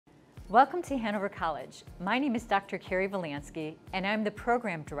Welcome to Hanover College. My name is Dr. Carrie Volansky, and I'm the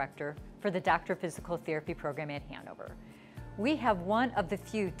Program Director for the Doctor of Physical Therapy program at Hanover. We have one of the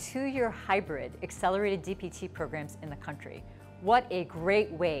few two-year hybrid accelerated DPT programs in the country. What a great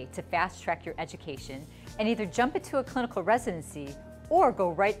way to fast-track your education and either jump into a clinical residency or go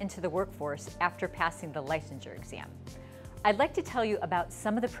right into the workforce after passing the licensure exam. I'd like to tell you about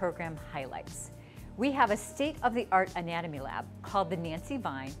some of the program highlights. We have a state-of-the-art anatomy lab called the Nancy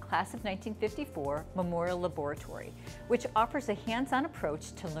Vine Class of 1954 Memorial Laboratory, which offers a hands-on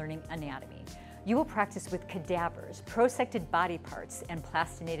approach to learning anatomy. You will practice with cadavers, prosected body parts, and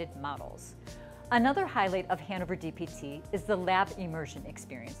plastinated models. Another highlight of Hanover DPT is the lab immersion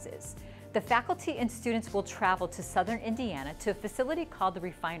experiences. The faculty and students will travel to southern Indiana to a facility called the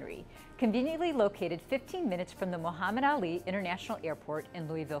Refinery, conveniently located 15 minutes from the Muhammad Ali International Airport in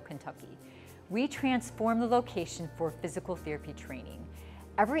Louisville, Kentucky. We transform the location for physical therapy training.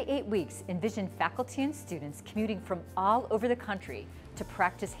 Every 8 weeks, envision faculty and students commuting from all over the country to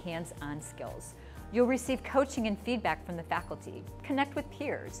practice hands-on skills. You'll receive coaching and feedback from the faculty, connect with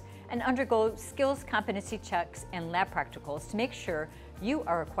peers, and undergo skills competency checks and lab practicals to make sure you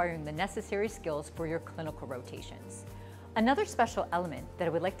are acquiring the necessary skills for your clinical rotations. Another special element that I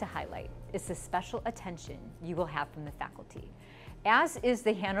would like to highlight is the special attention you will have from the faculty. As is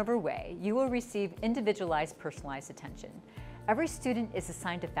the Hanover way, you will receive individualized, personalized attention. Every student is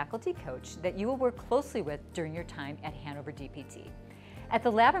assigned a faculty coach that you will work closely with during your time at Hanover DPT. At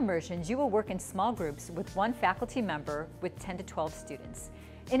the lab immersions, you will work in small groups with one faculty member with 10 to 12 students.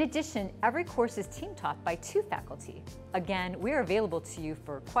 In addition, every course is team taught by 2 faculty. Again, we are available to you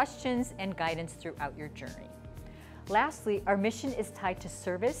for questions and guidance throughout your journey. Lastly, our mission is tied to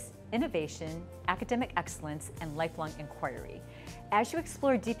service, innovation, academic excellence, and lifelong inquiry. As you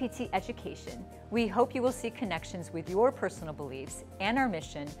explore DPT education, we hope you will see connections with your personal beliefs and our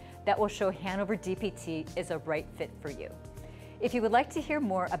mission that will show Hanover DPT is a right fit for you. If you would like to hear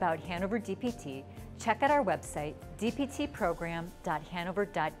more about Hanover DPT, check out our website,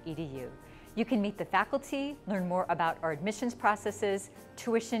 dptprogram.hanover.edu. You can meet the faculty, learn more about our admissions processes,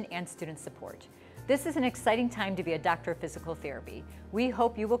 tuition, and student support. This is an exciting time to be a Doctor of Physical Therapy. We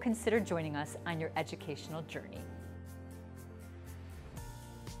hope you will consider joining us on your educational journey.